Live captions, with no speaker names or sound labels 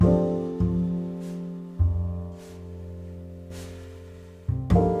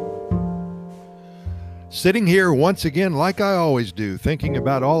Sitting here once again, like I always do, thinking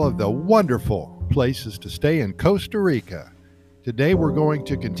about all of the wonderful places to stay in Costa Rica. Today we're going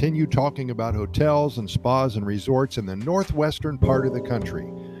to continue talking about hotels and spas and resorts in the northwestern part of the country,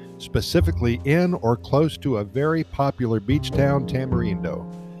 specifically in or close to a very popular beach town,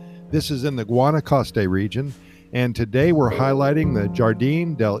 Tamarindo. This is in the Costa region, and today we're highlighting the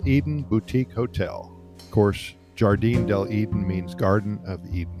Jardin del Eden Boutique Hotel. Of course, Jardin del Eden means Garden of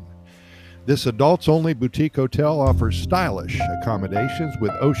Eden. This adults-only boutique hotel offers stylish accommodations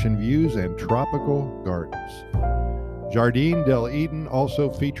with ocean views and tropical gardens. Jardin del Eden also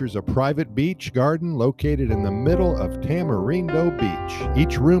features a private beach garden located in the middle of Tamarindo Beach.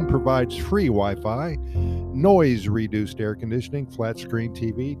 Each room provides free Wi-Fi, noise-reduced air conditioning, flat-screen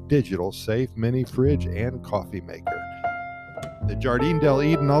TV, digital safe, mini fridge, and coffee maker. The Jardin del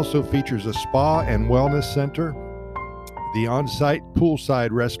Eden also features a spa and wellness center. The on-site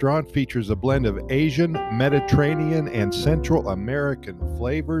poolside restaurant features a blend of Asian, Mediterranean, and Central American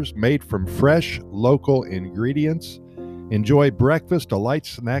flavors made from fresh, local ingredients. Enjoy breakfast, a light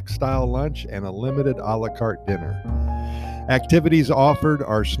snack-style lunch, and a limited a la carte dinner. Activities offered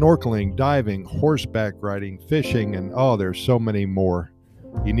are snorkeling, diving, horseback riding, fishing, and there's so many more.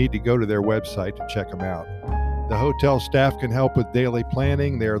 You need to go to their website to check them out. The hotel staff can help with daily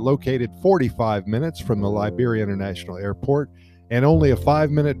planning. They are located 45 minutes from the Liberia International Airport and only a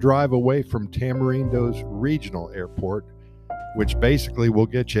 5-minute drive away from Tamarindo's regional airport, which basically will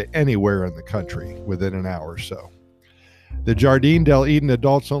get you anywhere in the country within an hour or so. The Jardin del Eden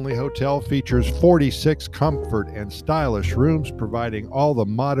Adults Only Hotel features 46 comfort and stylish rooms, providing all the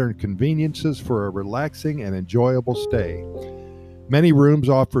modern conveniences for a relaxing and enjoyable stay. Many rooms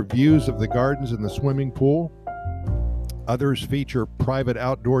offer views of the gardens and the swimming pool. Others feature private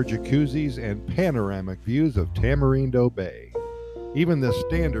outdoor jacuzzis and panoramic views of Tamarindo Bay. Even the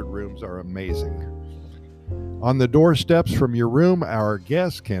standard rooms are amazing. On the doorsteps from your room, our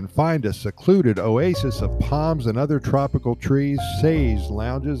guests can find a secluded oasis of palms and other tropical trees, sage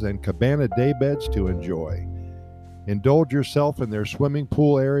lounges, and cabana daybeds to enjoy. Indulge yourself in their swimming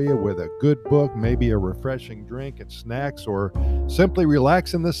pool area with a good book, maybe a refreshing drink and snacks, or simply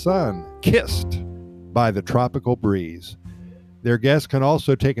relax in the sun, kissed by the tropical breeze. Their guests can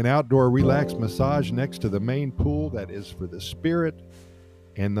also take an outdoor relaxed massage next to the main pool that is for the spirit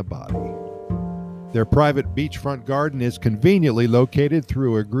and the body. Their private beachfront garden is conveniently located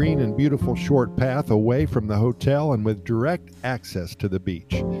through a green and beautiful short path away from the hotel and with direct access to the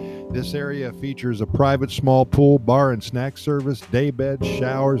beach. This area features a private small pool, bar and snack service, daybeds,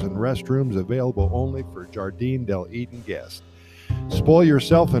 showers, and restrooms available only for Jardin del Eden guests. Spoil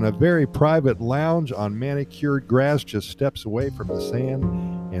yourself in a very private lounge on manicured grass just steps away from the sand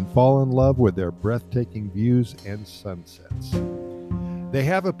and fall in love with their breathtaking views and sunsets. They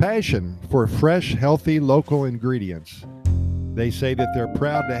have a passion for fresh, healthy, local ingredients. They say that they're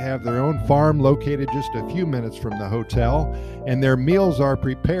proud to have their own farm located just a few minutes from the hotel, and their meals are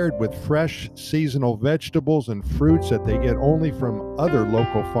prepared with fresh, seasonal vegetables and fruits that they get only from other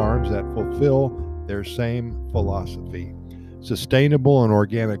local farms that fulfill their same philosophy. Sustainable and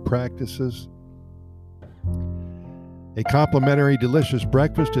organic practices. A complimentary delicious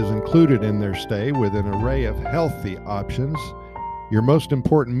breakfast is included in their stay with an array of healthy options. Your most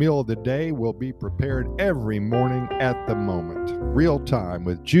important meal of the day will be prepared every morning at the moment, real time,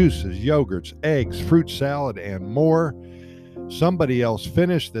 with juices, yogurts, eggs, fruit salad, and more. Somebody else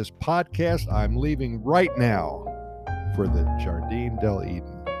finish this podcast. I'm leaving right now for the Jardin del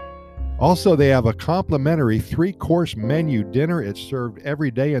Eden. Also, they have a complimentary 3-course menu dinner. It's served every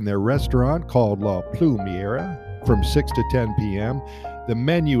day in their restaurant called La Plumiera from 6 to 10 p.m. The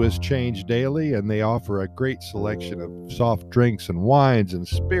menu is changed daily, and they offer a great selection of soft drinks and wines and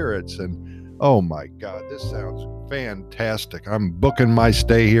spirits. And oh my God, this sounds fantastic. I'm booking my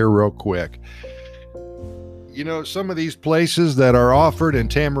stay here real quick. You know, some of these places that are offered in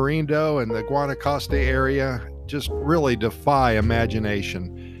Tamarindo and the Guanacaste area just really defy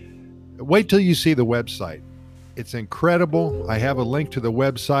imagination. Wait till you see the website. It's incredible. I have a link to the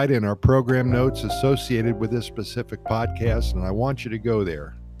website in our program notes associated with this specific podcast, and I want you to go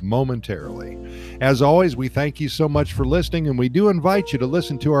there momentarily. As always, we thank you so much for listening, and we do invite you to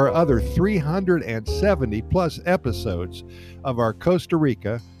listen to our other 370 plus episodes of our Costa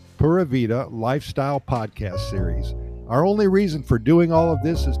Rica Pura Vida lifestyle podcast series. Our only reason for doing all of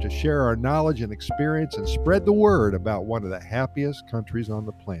this is to share our knowledge and experience and spread the word about one of the happiest countries on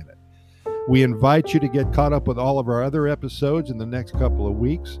the planet. We invite you to get caught up with all of our other episodes in the next couple of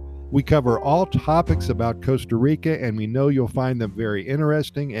weeks. We cover all topics about Costa Rica, and we know you'll find them very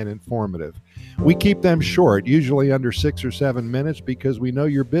interesting and informative. We keep them short, usually under 6 or 7 minutes, because we know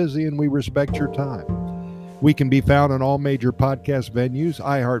you're busy and we respect your time. We can be found on all major podcast venues,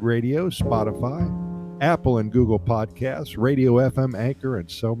 iHeartRadio, Spotify, Apple and Google Podcasts, Radio FM, Anchor,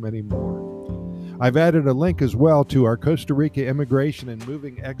 and so many more. I've added a link as well to our Costa Rica Immigration and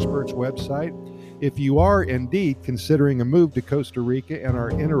Moving Experts website. If you are indeed considering a move to Costa Rica and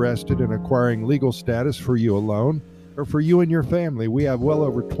are interested in acquiring legal status for you alone or for you and your family, we have well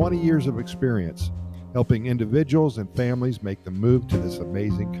over 20 years of experience helping individuals and families make the move to this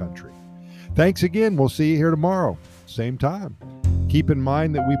amazing country. Thanks again. We'll see you here tomorrow, same time. Keep in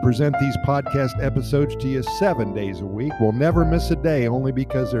mind that we present these podcast episodes to you 7 days a week. We'll never miss a day, only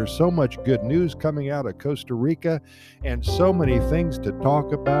because there's so much good news coming out of Costa Rica and so many things to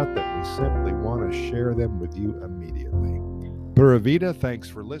talk about that we simply want to share them with you immediately. Pura Vida, thanks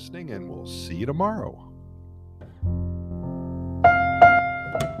for listening, and we'll see you tomorrow.